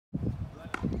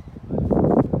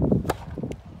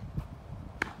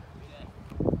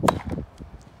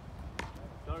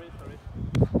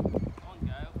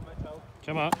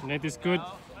Come on, we need this good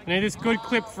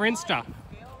clip for Insta.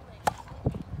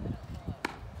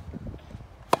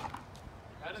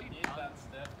 How did you get that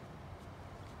step?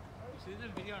 You see the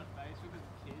video on Facebook of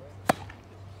the kids?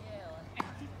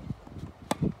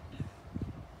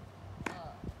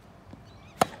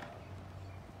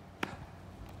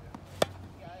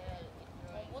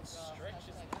 What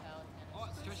stretches? Oh,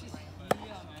 it stretches here,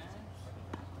 man.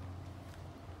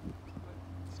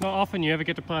 It's not often you ever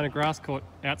get to play on a grass court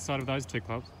outside of those two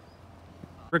clubs.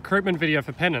 Recruitment video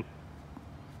for Pennant.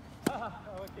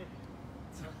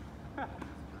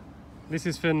 This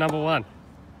is for number 1.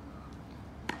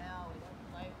 Hey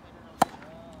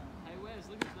Wes,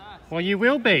 look at that. Well, you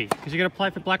will be, because you're going to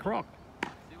play for Black Rock.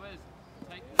 See Wes,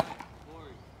 take note,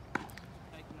 Corey.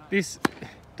 Take note. This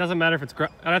doesn't matter if it's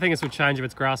grass. I don't think this will change if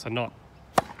it's grass or not.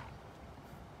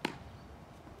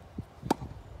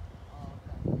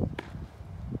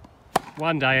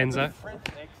 One day, Enzo.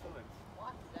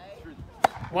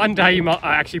 One day you might.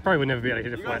 Actually, probably would never be able to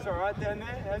hit a forehand. You guys alright down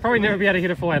there? Probably never be able to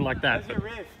hit a forehand like that. How's your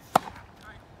wrist?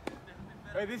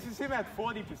 Wait, this is him at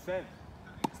 40%.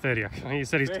 30. Actually. He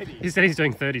said 30. he said he's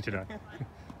doing 30 today.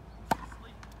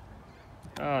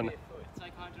 Oh no. It's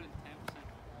like 110%.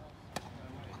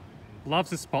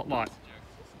 Loves the spotlight.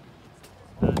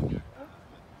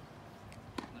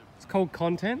 It's called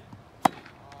content.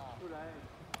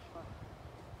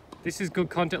 This is good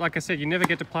content. Like I said, you never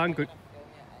get to play on good.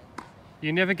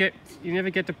 You never get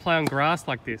to play on grass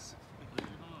like this.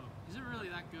 Is it really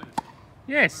that good?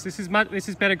 Yes, this is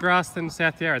better grass than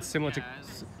South Yarra. It's similar to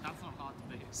That's not hard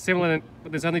to beat. similar.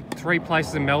 But there's only 3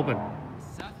 places in Melbourne.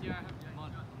 South Yarra have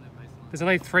mud on their baseline. There's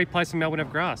only 3 places in Melbourne that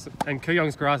have grass, and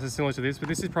Kooyong's grass is similar to this, but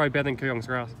this is probably better than Kooyong's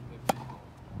grass.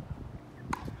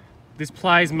 This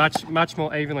plays much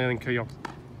more evenly than Kooyong's.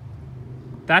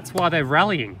 That's why they're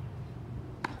rallying.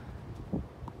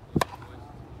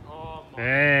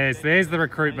 There's the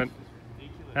recruitment.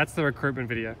 That's the recruitment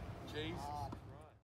video.